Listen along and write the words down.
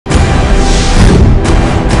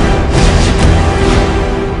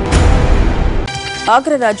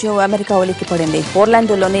అగ్రరాజ్యం అమెరికా ఉలిక్కిపడింది.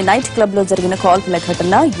 ఓర్లాండోలోని night club లో జరిగిన కాల్పుల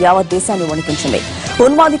ఘటన యావత్ దేశాన్ని వణికించింది.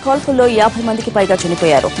 ఉన్మాది కాల్పుల్లో 50 మందికి పైగా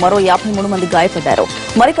చనిపోయారు. మరో 53 మంది గాయపడ్డారు.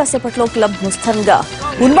 మరి కాసేపట్లో క్లబ్ ముస్తన్గా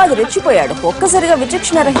ఉన్మాది రెచ్చిపోయాడు. ఒక్కసారిగా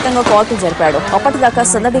విచక్షణారహితంగా కాల్పులు జరిపాడు. అప్పటిదాకా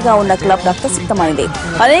సందడిగా ఉన్న క్లబ్ రక్తసిక్తమైంది.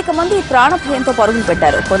 అనేక మంది ప్రాణభయంతో పరుగులు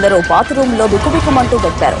పెట్టారు. కొందరు బాత్రూమ్ లో బిక్కుబిక్కుమంటూ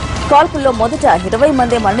గట్టారు. కాల్పుల్లో మొదట 20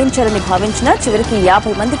 మంది మరణించారని భావించినా చివరికి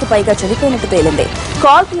 50 మందికి పైగా చనిపోయినట్టు తేలింది.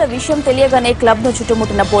 కాల్పుల విషయం తెలియగానే క్లబ్ ను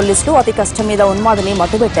చుట్టుముట్టిన పోలీసులు అతి కష్టం మీద ఉన్మాదిని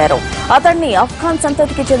మట్టుబెట్టారు. అతడిని ఆఫ్ఘాన్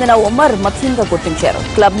సంతతికి చెందిన ఉమర్ మథీన్గా గుర్తించారు.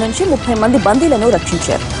 క్లబ్ నుంచి 30 మంది బందీలను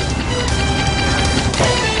రక్షించారు.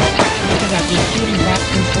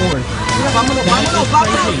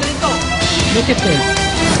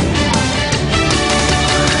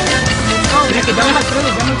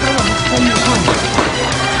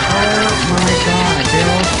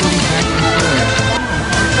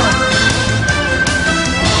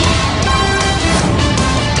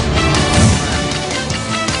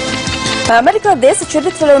 అమెరికా దేశ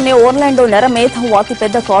చరిత్రలోనే ఓర్లాండో నెరమేధం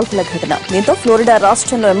అతిపెద్ద కాల్పుల ఘటన. దీంతో ఫ్లోరిడా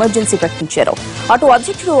రాష్ట్రంలో ఎమర్జెన్సీ ప్రకటించారు. అటు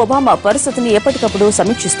అధ్యక్షుడు ఒబామా పరిస్థితిని ఎప్పటికప్పుడు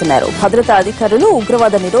సమీక్షిస్తున్నారు. భద్రతా అధికారులు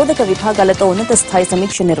ఉగ్రవాద నిరోధక విభాగాలతో ఉన్నత స్థాయి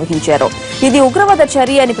సమీక్ష నిర్వహించారు. ఇది ఉగ్రవాద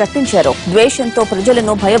చర్య అని ప్రకటించారు. ద్వేషంతో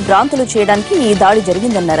ప్రజలను భయభ్రాంతులు చేయడానికి ఈ దాడి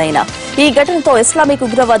జరిగిందన్నారు ఆయన. ఈ ఘటనతో ఇస్లామిక్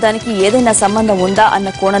ఉగ్రవాదానికి ఏదైనా సంబంధం ఉందా అన్న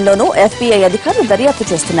కోణంలోనూ FBI అధికారులు దర్యాప్తు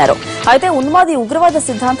చేస్తున్నారు. అయితే ఉన్మాది ఉగ్రవాద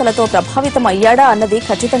సిద్ధాంతాలతో ప్రభావితం అయ్యాడా అన్నది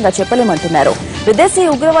ఖచ్చితంగా చెప్పలేమంటున్నారు. విదేశీ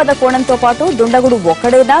ఉగ్రవాద కోణంతో పాటు దుండగుడు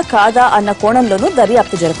ఒక్కడేనా కాదా అన్న కోణంలోనూ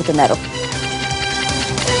దర్యాప్తు జరుపుతున్నారు.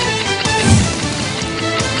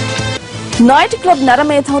 నైట్ క్లబ్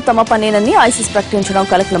నరమేధం తమ పనేనని ఐసిస్ ప్రకటించడం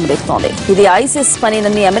కలకలం రేపుతోంది. ఇది ఐసిస్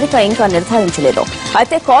పనేనని అమెరికా ఇంకా నిర్ధారించలేదు.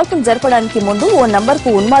 అయితే కాల్పులు జరపడానికి ముందు ఓ నంబర్కు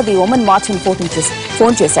ఉన్మాది ఒమన్ మార్చిన్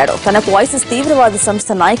ఫోన్ చేశాడు. తనకు ఐసిస్ తీవ్రవాద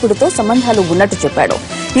సంస్థ నాయకుడితో సంబంధాలు ఉన్నట్టు చెప్పాడు.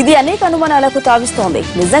 ఇది అనేక అనుమానాలకు తావిస్తోంది.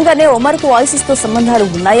 నిజంగానే ఒమర్కు ఐసిస్ తో సంబంధాలు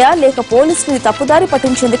ఉన్నాయా లేక పోలీసులు తప్పుదారి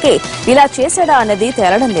పట్టించేందుకే ఇలా చేశాడా అన్నది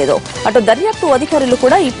తేలడం లేదు. అటు దర్యాప్తు అధికారులు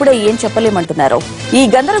కూడా ఇప్పుడే ఏం చెప్పలేమంటున్నారు. ఈ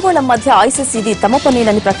గందరగోళం మధ్య ఐసిస్ ఇది తమ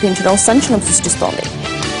పనేనని ప్రకటించడం సంచలనం సృష్టిస్తోంది.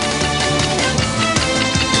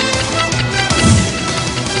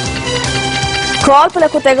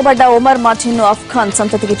 కాల్పులకు తెగబడ్డ ఒమర్ మార్చిన్ ను ఆఫ్ఘాన్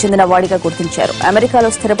సంతతికి చెందిన వాడిగా గుర్తించారు. అమెరికాలో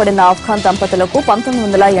స్థిరపడిన ఆఫ్ఘాన్ దంపతులకు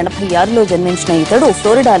 1986లో జన్మించిన ఇతడు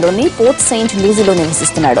ఫ్లోరిడాలోని పోర్ట్ సెయింట్ లూజీలో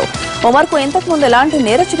నివసిస్తున్నాడు. ఒమర్ కు ఇంతకుముందు ఎలాంటి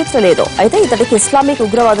నేర చరిత్ర లేదు. అయితే ఇతడికి ఇస్లామిక్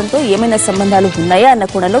ఉగ్రవాదంతో ఏమైనా సంబంధాలు ఉన్నాయా అన్న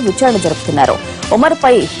కోణంలో విచారణ జరుపుతున్నారు. ఒమర్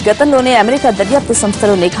పై గతంలోనే అమెరికా దర్యాప్తు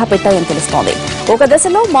సంస్థలు నిఘా పెట్టాయని తెలుస్తోంది. ఒక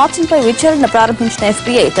దశలో మార్చిన్ పై విచారణ ప్రారంభించిన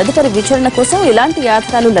FBI తదుపరి విచారణ కోసం ఎలాంటి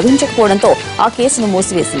ఆధారాలు లభించకపోవడంతో ఆ కేసును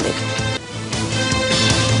మూసివేసింది.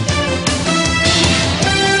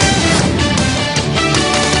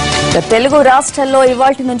 తెలుగు రాష్ట్రాల్లో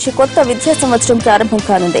ఇవాళ్టి నుంచి కొత్త విద్యా సంవత్సరం ప్రారంభం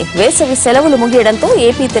కానుంది. వేసవి సెలవులు ముగియడంతో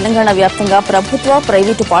ఏపీ తెలంగాణ వ్యాప్తంగా ప్రభుత్వ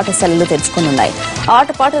ప్రైవేటు పాఠశాలలు తెరుచుకోనున్నాయి.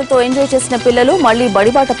 ఆటపాటలతో ఎంజాయ్ చేసిన పిల్లలు మళ్లీ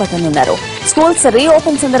బడిబాట పట్టనున్నారు. స్కూల్స్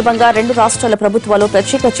రీఓపెన్ సందర్భంగా 2 రాష్ట్రాల ప్రభుత్వాలు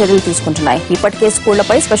ప్రత్యేక చర్యలు తీసుకుంటున్నాయి. ఇప్పటికే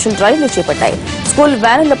స్కూళ్లపై స్పెషల్ డ్రైవ్లు చేపట్టాయి. స్కూల్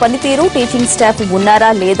వ్యానుల పనితీరు, టీచింగ్ స్టాఫ్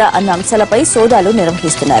ఉన్నారా లేదా అన్న అంశాలపై సోదాలు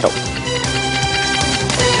నిర్వహిస్తున్నారు.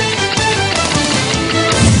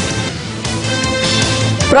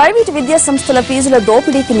 ప్రైవేటు విద్యా సంస్థల ఫీజుల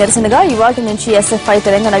దోపిడీకి నిరసనగా ఇవాళ్టి నుంచి SFI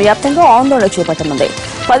తెలంగాణ వ్యాప్తంగా ఆందోళన చేపట్టనుంది.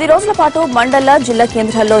 10 రోజుల పాటు మండల, జిల్లా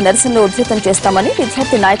కేంద్రాల్లో నిరసనలు ఉధృతం చేస్తామని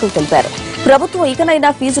విద్యార్థి నాయకులు తెలిపారు. ప్రభుత్వం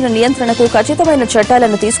ఇకనైనా ఫీజుల నియంత్రణకు ఖచ్చితమైన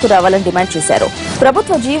చట్టాలను తీసుకురావాలని డిమాండ్ చేశారు.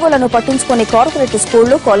 ప్రభుత్వ జీవోలను పట్టించుకుని కార్పొరేట్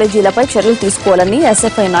స్కూళ్లు, కాలేజీలపై చర్యలు తీసుకోవాలని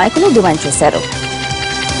SFI నాయకులు డిమాండ్ చేశారు.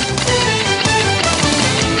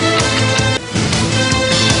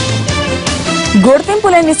 గుర్తింపు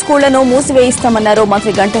లేని స్కూళ్లను మూసివేయిస్తామన్నారు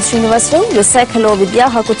మంత్రి గంటా శ్రీనివాసరావు. విశాఖలో విద్యా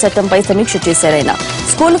హక్కు చట్టంపై సమీక్ష చేశారాయన.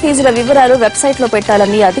 స్కూల్ ఫీజుల వివరాలు వెబ్సైట్లో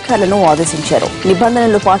పెట్టాలని అధికారులను ఆదేశించారు.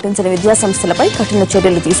 నిబంధనలు పాటించని విద్యా సంస్థలపై కఠిన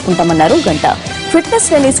చర్యలు తీసుకుంటామన్నారు గంటా.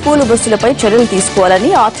 ఫిట్నెస్ లేని స్కూలు బస్సులపై చర్యలు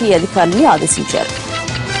తీసుకోవాలని ఆర్టీఏ అధికారులను ఆదేశించారు.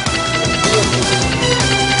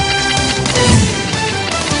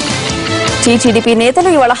 టీటీడీపీ నేతలు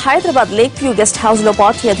ఇవాళ Hyderabad lake view guest house లో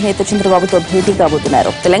పార్టీ అధినేత చంద్రబాబుతో భేటీ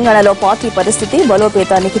కాబోతున్నారు. తెలంగాణలో పార్టీ పరిస్థితి,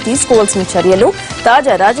 బలోపేతానికి తీసుకోవాల్సిన చర్యలు,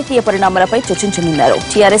 తాజా రాజకీయ పరిణామాలపై చర్చించనున్నారు.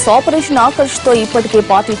 టీఆర్ఎస్ ఆపరేషన్ ఆకర్ష్ తో ఇప్పటికే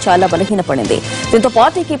పార్టీ చాలా బలహీనపడింది. దీంతో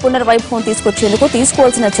పార్టీకి పునర్వైభవం తీసుకొచ్చేందుకు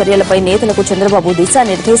తీసుకోవాల్సిన చర్యలపై నేతలకు చంద్రబాబు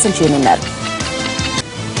దిశానిర్దేశం చేయనున్నారు.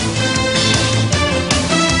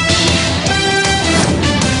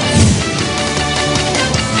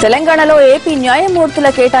 తెలంగాణలో ఏపీ న్యాయమూర్తుల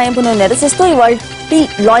కేటాయింపును నిరసిస్తూ ఇవాళ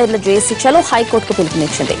లాయర్ల జేఏసీ చలో హైకోర్టుకు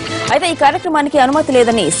పిలుపునిచ్చింది. అయితే ఈ కార్యక్రమానికి అనుమతి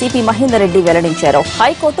లేదని సిపి మహేందర్ రెడ్డి వెల్లడించారు.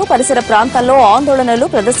 హైకోర్టు పరిసర ప్రాంతాల్లో ఆందోళనలు,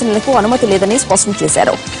 ప్రదర్శనలకు అనుమతి లేదని స్పష్టం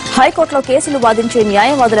చేశారు. హైకోర్టులో కేసులు వాదించే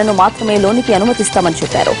న్యాయవాదులను మాత్రమే లోనికి అనుమతిస్తామని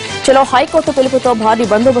చెప్పారు. చలో హైకోర్టు పిలుపుతో భారీ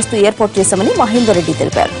బందోబస్తు ఏర్పాటు చేశామని మహేందర్ రెడ్డి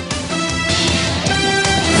తెలిపారు.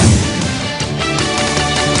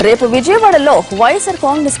 రేపు విజయవాడలో వైఎస్ఆర్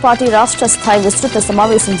కాంగ్రెస్ పార్టీ రాష్ట్ర స్థాయి విస్తృత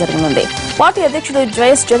సమావేశం జరగనుంది. పార్టీ అధ్యక్షుడు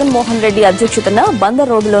వైఎస్ జగన్మోహన్ రెడ్డి అధ్యక్షతన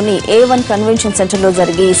బందర్ రోడ్డులోని A1 కన్వెన్షన్ సెంటర్లో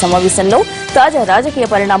జరిగే ఈ సమావేశంలో తాజా రాజకీయ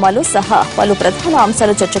పరిణామాలు సహా పలు ప్రధాన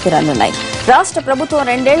అంశాలు చర్చకు రానున్నాయి. రాష్ట్ర ప్రభుత్వం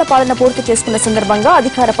 2 ఏళ్ల పాలన పూర్తి చేసుకున్న సందర్భంగా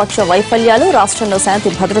అధికార పక్ష వైఫల్యాలు, రాష్ట్రంలో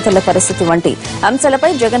శాంతి భద్రతల పరిస్థితి వంటి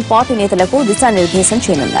అంశాలపై జగన్ పార్టీ నేతలకు దిశానిర్దేశం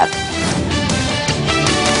చేయనున్నారు.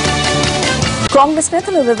 కాంగ్రెస్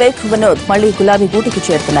నేతలు వివేక్, వినోద్ మళ్లీ గులాబీ గూటికి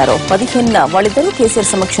చేరుతున్నారు. 15న వాళ్ళిద్దరూ కేసీఆర్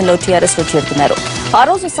సమక్షంలో టీఆర్ఎస్ లో చేరుతున్నారు. ఆ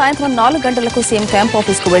రోజు సాయంత్రం 4 గంటలకు సీఎం క్యాంప్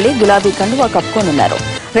ఆఫీస్ కు వెళ్లి గులాబీ కండువా కప్పుకోనున్నారు.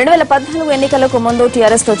 2014 ఎన్నికలకు ముందు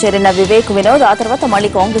టీఆర్ఎస్ లో చేరిన వివేక్, వినోద్ ఆ తర్వాత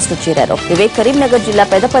మళ్లీ కాంగ్రెస్ లో చేరారు. వివేక్ కరీంనగర్ జిల్లా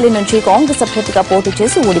పెదపల్లి నుంచి కాంగ్రెస్ అభ్యర్థిగా పోటీ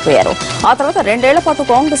చేసి ఓడిపోయారు. ఆ తర్వాత 2 ఏళ్ల పాటు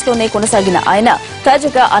కాంగ్రెస్ లోనే కొనసాగిన ఆయన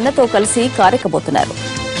తాజాగా అన్నతో కలిసి కారెక్కబోతున్నారు.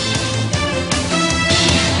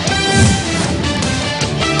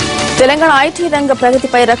 తెలంగాణ ఐటీ రంగ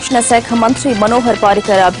ప్రగతిపై రక్షణ శాఖ మంత్రి మనోహర్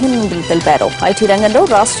పారికర్ అభినందనలు తెలిపారు. ఐటీ రంగంలో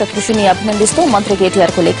రాష్ట్ర కృషిని అభినందిస్తూ మంత్రి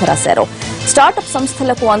కేటీఆర్ కు లేఖ రాశారు. స్టార్టప్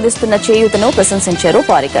సంస్థలకు అందిస్తున్న చేయూతను ప్రశంసించారు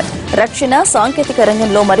పారికర్. రక్షణ, సాంకేతిక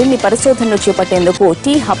రంగంలో మరిన్ని పరిశోధనలు చేపట్టేందుకు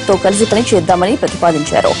టీ హబ్ తో కలిసి పనిచేద్దామని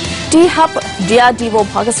ప్రతిపాదించారు. టీ హబ్, DRDO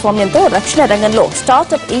భాగస్వామ్యంతో రక్షణ రంగంలో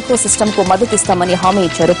స్టార్టప్ ఈకో సిస్టమ్ కు మద్దతిస్తామని హామీ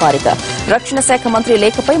ఇచ్చారు పారికర్. రక్షణ శాఖ మంత్రి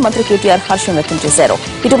లేఖపై మంత్రి కేటీఆర్ హర్షం వ్యక్తం చేశారు.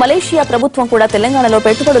 ఇటు మలేషియా ప్రభుత్వం కూడా తెలంగాణలో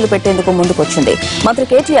పెట్టుబడులు పెట్టేందుకు ముందుకొచ్చింది. మంత్రి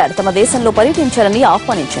కేటీఆర్ తమ దేశంలో పర్యటించాలని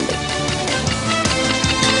ఆహ్వానించింది.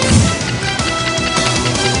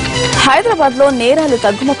 హైదరాబాద్ లో నేరాలు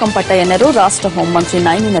తగ్గుముఖం పట్టాయన్నారు రాష్ట్ర హోంమంత్రి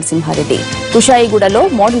Nayini Narasimha Reddy. కుషాయిగూడలో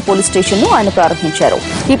model police station ను ఆయన ప్రారంభించారు.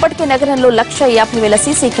 ఇప్పటికే నగరంలో 1,50,000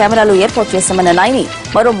 సీసీ కెమెరాలు ఏర్పాటు చేశామన్న నాయిని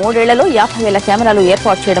మరో 3 ఏళ్లలో 50,000 కెమెరాలు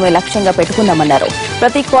ఏర్పాటు చేయడమే లక్ష్యంగా పెట్టుకున్నామన్నారు.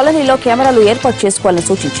 ప్రతి కాలనీలో కెమెరాలు ఏర్పాటు చేసుకోవాలని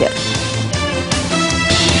సూచించారు.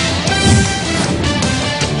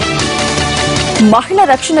 మహిళా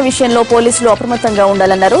రక్షణ విషయంలో పోలీసులు అప్రమత్తంగా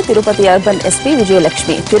ఉండాలన్నారు తిరుపతి అర్బన్ ఎస్పీ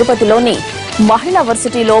విజయలక్ష్మి. తిరుపతిలోని మహిళా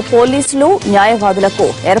వర్సిటీలో పోలీసులు, న్యాయవాదులకు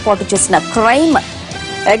ఏర్పాటు చేసిన crime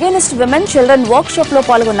against women, children work shop లో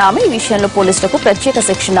పాల్గొన్న ఆమె ఈ విషయంలో పోలీసులకు ప్రత్యేక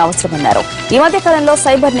శిక్షణ అవసరమన్నారు. ఈ మధ్య కాలంలో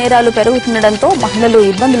సైబర్ నేరాలు పెరుగుతుండటంతో మహిళలు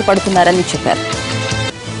ఇబ్బందులు పడుతున్నారని చెప్పారు.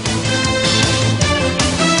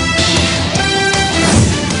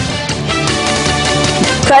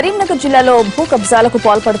 కరీంనగర్ జిల్లాలో భూ కబ్జాలకు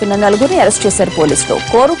పాల్పడుతున్న 4గురిని అరెస్ట్ చేశారు పోలీసులు.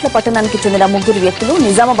 కోరుట్ల పట్టణానికి చెందిన 3 వ్యక్తులు,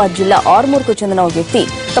 నిజామాబాద్ జిల్లా ఆర్మూర్ కు చెందిన ఓ వ్యక్తి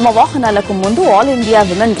తమ వాహనాలకు ముందు all India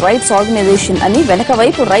women rights organisation అని, వెనక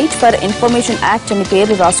వైపు రైట్ ఫర్ ఇన్ఫర్మేషన్ యాక్ట్ అని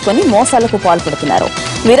పేర్లు రాసుకుని మోసాలకు పాల్పడుతున్నారు.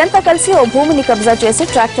 వీరంతా కలిసి ఓ భూమిని కబ్జా చేసి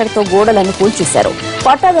ట్రాక్టర్ తో గోడలను కూల్చేశారు.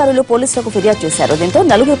 పట్టాదారులు పోలీసులకు ఫిర్యాదు చేశారు. దీంతో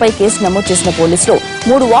 4గురిపై కేసు నమోదు చేసిన పోలీసులు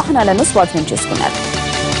 3 వాహనాలను స్వాధీనం చేసుకున్నారు.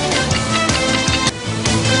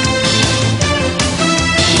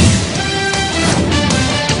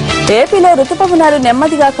 ఏపీలో రుతుపవనాలు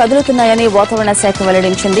నెమ్మదిగా కదులుతున్నాయని వాతావరణ శాఖ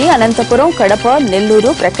వెల్లడించింది. అనంతపురం, కడప,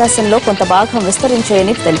 నెల్లూరు, ప్రకాశంలో కొంత భాగం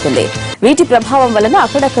విస్తరించాయని తెలిపింది. వీటి ప్రభావం వలన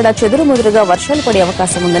అక్కడక్కడ చెదురుముదురుగా వర్షాలు పడే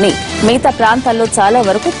అవకాశం ఉందని, మిగతా ప్రాంతాల్లో చాలా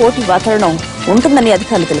వరకు పోటీ వాతావరణం ఉంటుందని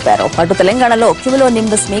అధికారులు తెలిపారు. అటు తెలంగాణలో క్యూలో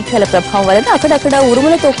నింబస్ మేఘాల ప్రభావం వలన అక్కడక్కడ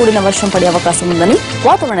ఉరుములతో కూడిన వర్షం పడే అవకాశం ఉందని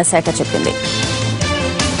వాతావరణ శాఖ చెప్పింది.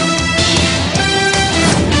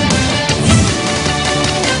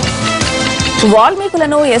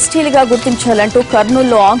 వాల్మీకులను ఎస్టీలుగా గుర్తించాలంటూ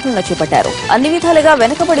కర్నూలులో ఆందోళన చేపట్టారు. అన్ని విధాలుగా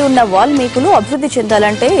వెనుకబడి ఉన్న వాల్మీకులు అభివృద్ది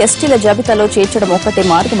చెందాలంటే ఎస్టీల జాబితాలో చేర్చడం ఒక్కటే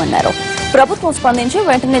మార్గమన్నారు. ప్రభుత్వం స్పందించి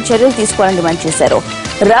వెంటనే చర్యలు తీసుకోవాలని డిమాండ్ చేశారు.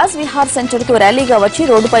 రాజ్ విహార్ సెంటర్ కు ర్యాలీగా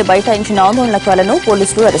వచ్చి రోడ్డుపై బైఠాయించిన ఆందోళనకారులను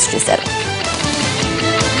పోలీసులు అరెస్ట్ చేశారు.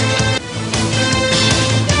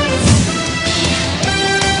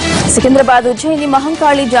 సికింద్రాబాద్ ఉజ్జయిని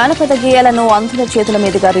మహంకాళి జానపద గేయాలను అంధుల చేతుల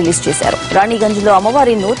మీదుగా రిలీజ్ చేశారు. రాణిగంజ్లో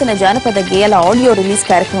అమ్మవారి నూతన జానపద గేయాల ఆడియో రిలీజ్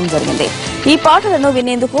కార్యక్రమం జరిగింది. ఈ పాటలను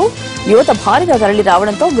వినేందుకు యువత భారీగా తరలి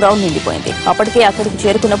రావడంతో గ్రౌండ్ నిండిపోయింది. అప్పటికే అక్కడికి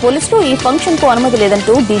చేరుకున్న పోలీసులు ఈ ఫంక్షన్ కు అనుమతి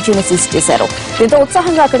లేదంటూ డీజీని సీజ్ చేశారు. దీంతో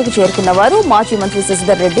ఉత్సాహంగా అక్కడికి చేరుకున్న వారు మాజీ మంత్రి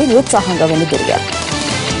శశిధర్ రెడ్డి నిరుత్సాహంగా వెనుదిరిగారు.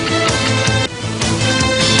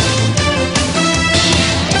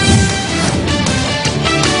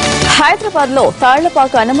 హైదరాబాద్ లో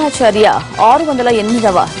తాళ్లపాక అన్నమాచార్య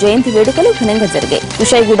 608వ జయంతి వేడుకలు ఘనంగా జరిగాయి.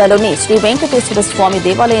 కుషాయిగూడలోని శ్రీ వెంకటేశ్వర స్వామి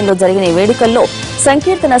దేవాలయంలో జరిగిన వేడుకల్లో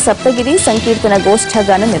సంకీర్తన సప్తగిరి, సంకీర్తన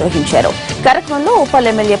గోష్ఠగానం నిర్వహించారు. కార్యక్రమంలో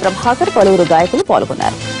ఉప్పల్ ఎమ్మెల్యే ప్రభాకర్, పలువురు గాయకులు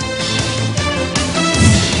పాల్గొన్నారు.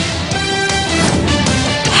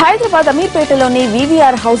 Hyderabad అమీర్పేటలోని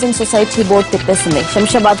వీవీఆర్ housing society board తిప్పేసింది.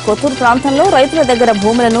 Shamshabad Kotturu ప్రాంతంలో రైతుల దగ్గర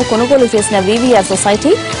భూములను కొనుగోలు చేసిన వీవీఆర్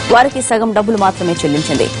సొసైటీ వారికి సగం డబ్బులు మాత్రమే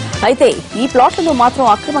చెల్లించింది. అయితే ఈ ప్లాట్లను మాత్రం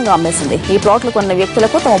అక్రమంగా అమ్మేసింది. ఈ ప్లాట్లు కొన్న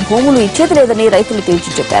వ్యక్తులకు తమ భూములు ఇచ్చేది లేదని రైతులు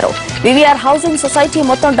తేల్చి చెప్పారు. వివిఆర్ హౌసింగ్ సొసైటీ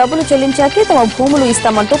మొత్తం డబ్బులు చెల్లించాకే తమ భూములు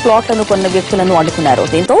ఇస్తామంటూ ప్లాట్లను కొన్న వ్యక్తులను అడ్డుకున్నారు.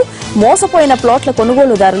 దీంతో మోసపోయిన ప్లాట్ల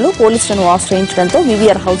కొనుగోలుదారులు పోలీసులను ఆశ్రయించడంతో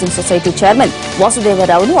వివిఆర్ హౌసింగ్ సొసైటీ చైర్మన్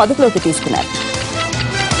వాసుదేవరావును అదుపులోకి తీసుకున్నారు.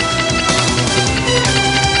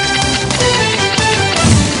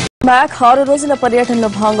 మ్యాక్ 6 రోజుల పర్యటనలో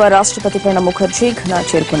భాగంగా రాష్ట్రపతి ప్రణబ్ ముఖర్జీ ఘనా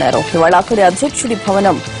చేరుకున్నారు. ఇవాళ అక్కడి అధ్యక్షుడి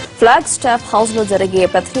భవనం ఫ్లాగ్ స్టాఫ్ హౌస్ లో జరిగే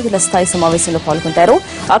ప్రతినిధుల స్థాయి సమావేశంలో పాల్గొంటారు.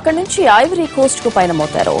 అక్కడి నుంచి ఐవరీ కోస్ట్ కు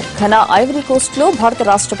పయనమవుతారు. ఘనా ఐవరీ కోస్ట్ లో భారత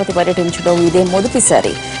రాష్ట్రపతి పర్యటించడం ఇదే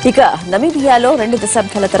మొదటిసారి. ఇక నమీబియాలో 2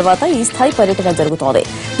 దశాబ్దాల తర్వాత ఈ స్థాయి పర్యటన జరుగుతోంది.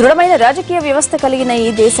 దృఢమైన రాజకీయ వ్యవస్థ కలిగిన ఈ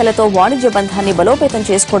దేశాలతో వాణిజ్య బంధాన్ని బలోపేతం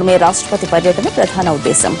చేసుకోవడమే రాష్ట్రపతి పర్యటన ప్రధాన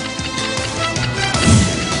ఉద్దేశం.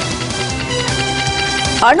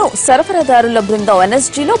 అణు సరఫరాదారుల బృందం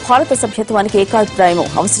ఎన్ఎస్జీలో భారత సభ్యత్వానికి ఏకాభిప్రాయం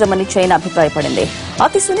అవసరమని చైనా అభిప్రాయపడింది.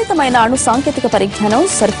 అతి సున్నితమైన అణు సాంకేతిక పరిజ్ఞానం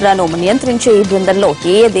సరఫరాను నియంత్రించే ఈ బృందంలో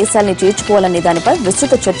ఏ దేశాల్ని చేర్చుకోవాలనే దానిపై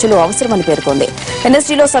విస్తృత చర్చలు అవసరమని పేర్కొంది.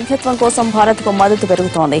 ఎన్ఎస్జీలో సభ్యత్వం కోసం భారత్కు మద్దతు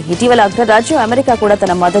పెరుగుతోంది. ఇటీవల అగ్రరాజ్యం అమెరికా కూడా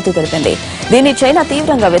తన మద్దతు తెలిపింది. దీన్ని చైనా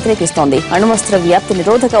తీవ్రంగా వ్యతిరేకిస్తోంది. అణువస్త్ర వ్యాప్తి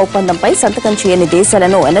నిరోధక ఒప్పందంపై సంతకం చేయని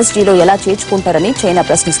దేశాలను ఎన్ఎస్జీలో ఎలా చేర్చుకుంటారని చైనా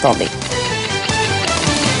ప్రశ్నిస్తోంది.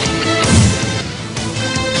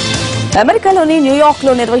 అమెరికాలోని న్యూయార్క్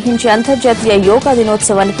లో నిర్వహించే అంతర్జాతీయ యోగా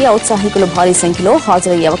దినోత్సవానికి ఔత్సాహికులు భారీ సంఖ్యలో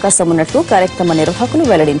హాజరయ్యే అవకాశం ఉన్నట్లు కార్యక్రమ నిర్వాహకులు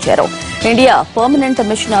వెల్లడించారు. ఇండియా పర్మనెంట్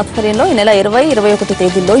మిషన్ ఆధ్వర్యంలో ఈ నెల 20-21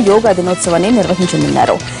 తేదీల్లో యోగా దినోత్సవాన్ని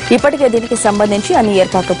నిర్వహించనున్నారు. ఇప్పటికే దీనికి సంబంధించి అన్ని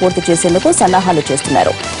ఏర్పాట్లు పూర్తి చేసేందుకు సన్నాహాలు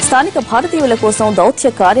చేస్తున్నారు. స్థానిక భారతీయుల కోసం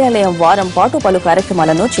దౌత్య కార్యాలయం వారం పాటు పలు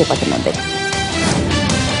కార్యక్రమాలను చేపట్టనుంది.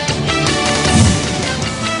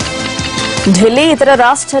 ఢిల్లీ ఇతర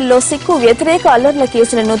రాష్ట్రాల్లో సిక్కు వ్యతిరేక అల్లర్ల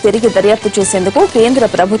కేసులను తిరిగి దర్యాప్తు చేసేందుకు కేంద్ర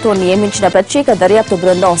ప్రభుత్వం నియమించిన ప్రత్యేక దర్యాప్తు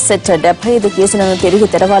బృందం సెట్ 75 కేసులను తిరిగి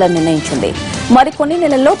తెరవాలని నిర్ణయించింది. మరికొన్ని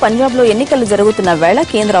నెలల్లో పంజాబ్లో ఎన్నికలు జరుగుతున్న వేళ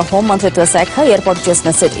కేంద్ర హోంమంత్రిత్వ శాఖ ఏర్పాటు చేసిన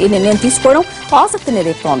సెట్ ఈ నిర్ణయం తీసుకోవడం ఆసక్తిని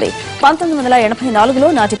రేపుతోంది. 1984లో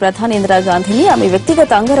నాటి ప్రధాని ఇందిరాగాంధీని ఆమె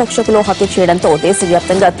వ్యక్తిగత అంగరక్షకులో హత్య చేయడంతో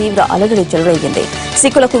దేశవ్యాప్తంగా తీవ్ర అలజడి చెలరేగింది.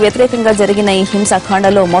 సిక్కులకు వ్యతిరేకంగా జరిగిన ఈ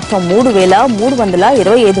హింసాకాండలో మొత్తం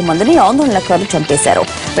 3,325 మందిని ఆందోళనకారులు చంపేశారు.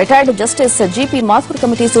 Retired justice GP Mathur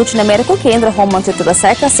committee సూచన మేరకు కేంద్ర హోంమంత్రిత్వ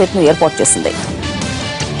శాఖ సెట్ ను ఏర్పాటు చేసింది.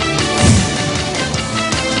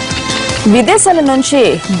 విదేశాల నుంచి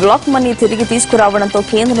బ్లాక్ మనీ తిరిగి తీసుకురావడంతో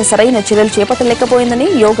కేంద్రం సరైన చర్యలు చేపట్టలేకపోయిందని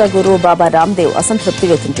యోగా గురువు బాబా రామ్దేవ్ అసంతృప్తి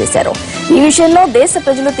వ్యక్తం చేశారు. ఈ విషయంలో దేశ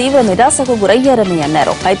ప్రజలు తీవ్ర నిరాశకు గురయ్యారని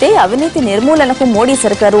అన్నారు. అయితే అవినీతి నిర్మూలనకు మోడీ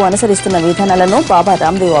సర్కారు అనుసరిస్తున్న విధానాలను బాబా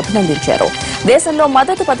రామ్దేవ్ అభినందించారు. దేశంలో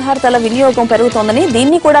మద్దతు పదార్థాల వినియోగం పెరుగుతోందని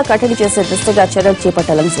దీన్ని కూడా కట్టడి చేసే దిశగా చర్యలు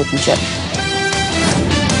చేపట్టాలని సూచించారు.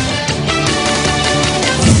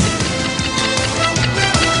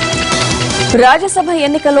 రాజ్యసభ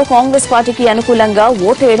ఎన్నికల్లో కాంగ్రెస్ పార్టీకి అనుకూలంగా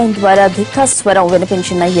ఓటేయడం ద్వారా ధిక్కాస్వరం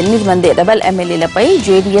వినిపించిన 8 మంది రెబెల్ ఎమ్మెల్యేలపై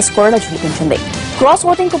జేడీఎస్ కొరడ చూపించింది. క్రాస్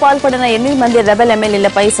ఓటింగ్ కు పాల్పడిన 8 మంది రెబెల్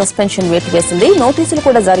ఎమ్మెల్యేలపై సస్పెన్షన్ వేటు వేసింది. నోటీసులు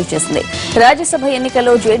కూడా జారీ చేసింది. రాజ్యసభ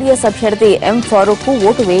ఎన్నికల్లో జేడీఎస్ అభ్యర్థి ఎం ఫారూక్ కు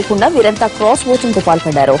ఓటు వేయకుండా వీరంతా క్రాస్ ఓటింగ్ కు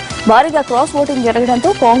పాల్పడ్డారు. భారీగా క్రాస్ ఓటింగ్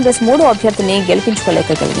జరగడంతో కాంగ్రెస్ 3వ అభ్యర్థిని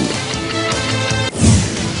గెలిపించుకోలేకపోయింది.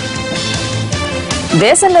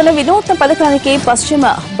 దేశంలోని వినూత్న పథకానికి పశ్చిమ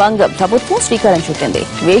బంగ ప్రభుత్వం శ్రీకారం చుట్టింది.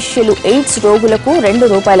 వేశ్యలు ఎయిడ్స్ రోగులకు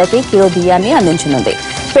 ₹2 కిలో బియ్యాన్ని అందించనుంది.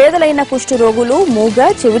 పేదలైన కుష్టు రోగులు, మూగ,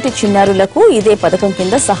 చెవిటి చిన్నారులకు ఇదే పథకం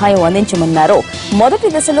కింద సహాయం అందించమన్నారు. మొదటి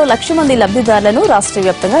దశలో 1,00,000 మంది లబ్దిదారులను రాష్ట్ర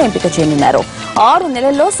వ్యాప్తంగా ఎంపిక చేయనున్నారు. 6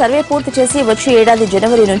 నెలల్లో సర్వే పూర్తి చేసి వచ్చే ఏడాది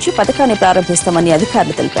జనవరి నుంచి పథకాన్ని ప్రారంభిస్తామని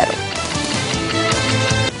అధికారులు తెలిపారు.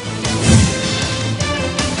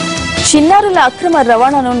 చిన్నారుల అక్రమ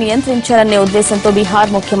రవాణాను నియంత్రించాలనే ఉద్దేశంతో బీహార్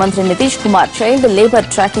ముఖ్యమంత్రి Nitish Kumar child labour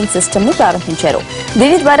tracking system ను ప్రారంభించారు.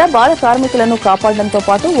 దీని ద్వారా బాల కార్మికులను కాపాడడంతో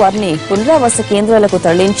పాటు వారిని పునరావాస కేంద్రాలకు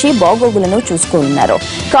తరలించి బాగోగులను చూసుకోనున్నారు.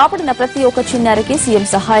 కాపాడిన ప్రతి ఒక్క చిన్నారికి సీఎం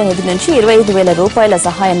సహాయ నిధి నుంచి ₹25,000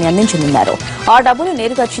 సహాయాన్ని అందించనున్నారు. ఆ డబ్బులు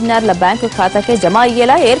నేరుగా చిన్నారుల బ్యాంకు ఖాతాకే జమ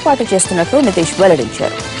అయ్యేలా ఏర్పాటు చేస్తున్నట్లు నితీష్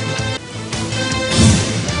వెల్లడించారు.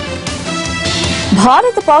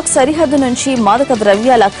 భారత్ పాక్ సరిహద్దు నుంచి మాదక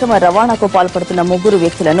ద్రవ్యాల అక్రమ రవాణాకు పాల్పడుతున్న 3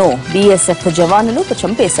 వ్యక్తులను బీఎస్ఎఫ్ జవానులు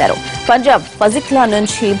చంపేశారు. పంజాబ్ ఫజిక్లా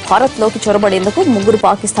నుంచి భారత్లోకి చొరబడేందుకు 3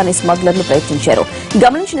 పాకిస్తానీ స్మగ్లర్లు ప్రయత్నించారు.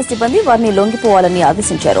 గమనించిన సిబ్బంది వారిని లొంగిపోవాలని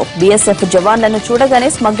ఆదేశించారు. బీఎస్ఎఫ్ జవాన్లను చూడగానే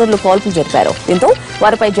స్మగ్లర్లు కాల్పులు జరిపారు. దీంతో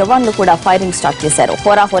వారిపై జవాన్లు కూడా ఫైరింగ్ స్టార్ట్ చేశారు.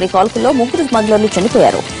 హోరాహోరీ కాల్పుల్లో 3 స్మగ్లర్లు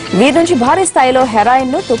చనిపోయారు. వీరి నుంచి భారీ స్థాయిలో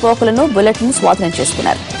హెరాయిన్ ను, తుపాకులను, బుల్లెట్ ను స్వాధీనం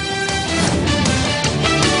చేసుకున్నారు.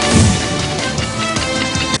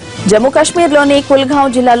 జమ్మూ కాశ్మీర్లోని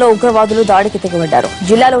కుల్గాం జిల్లాలో ఉగ్రవాదులు దాడికి తెగబడ్డారు.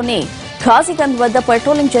 జిల్లాలోని ఖాజీగంజ్ వద్ద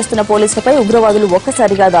పెట్రోలింగ్ చేస్తున్న పోలీసులపై ఉగ్రవాదులు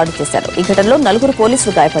ఒక్కసారిగా దాడి చేశారు. ఈ ఘటనలో 4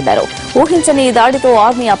 పోలీసులు గాయపడ్డారు. ఊహించని ఈ దాడితో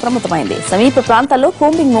ఆర్మీ అప్రమత్తమైంది. సమీప ప్రాంతాల్లో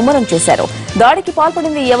కూంబింగ్ ముమ్మరం చేశారు. దాడికి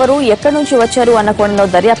పాల్పడింది ఎవరు, ఎక్కడి నుంచి వచ్చారు అన్న కోణంలో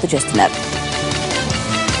దర్యాప్తు చేస్తున్నారు.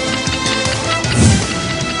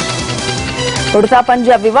 ఉడతా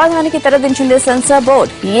పంజాబ్ వివాదానికి తెరదించింది సెన్సార్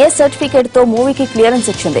బోర్డు. ఏ సర్టిఫికేట్ తో మూవీకి క్లియరెన్స్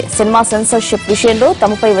ఇచ్చింది. సినిమా సెన్సార్షిప్ విషయంలో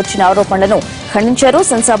తమపై వచ్చిన ఆరోపణలను ఖండించారు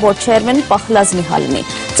సెన్సార్ బోర్డు చైర్మన్ పహ్లాజ్ నిహాల్ని.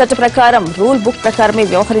 చట్ట ప్రకారం రూల్ బుక్ ప్రకారమే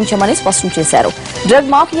వ్యవహరించామని స్పష్టం చేశారు. డ్రగ్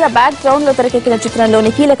మాఫియా బ్యాక్ గ్రౌండ్ లో తెరకెక్కిన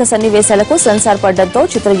చిత్రంలోని కీలక సన్నివేశాలకు సెన్సార్ పడ్డంతో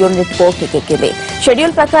చిత్ర యూనిట్ కోర్టుకెక్కింది.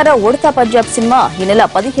 షెడ్యూల్ ప్రకారం ఉడతా పంజాబ్ సినిమా ఈ నెల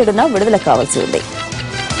 17న విడుదల కావాల్సి ఉంది.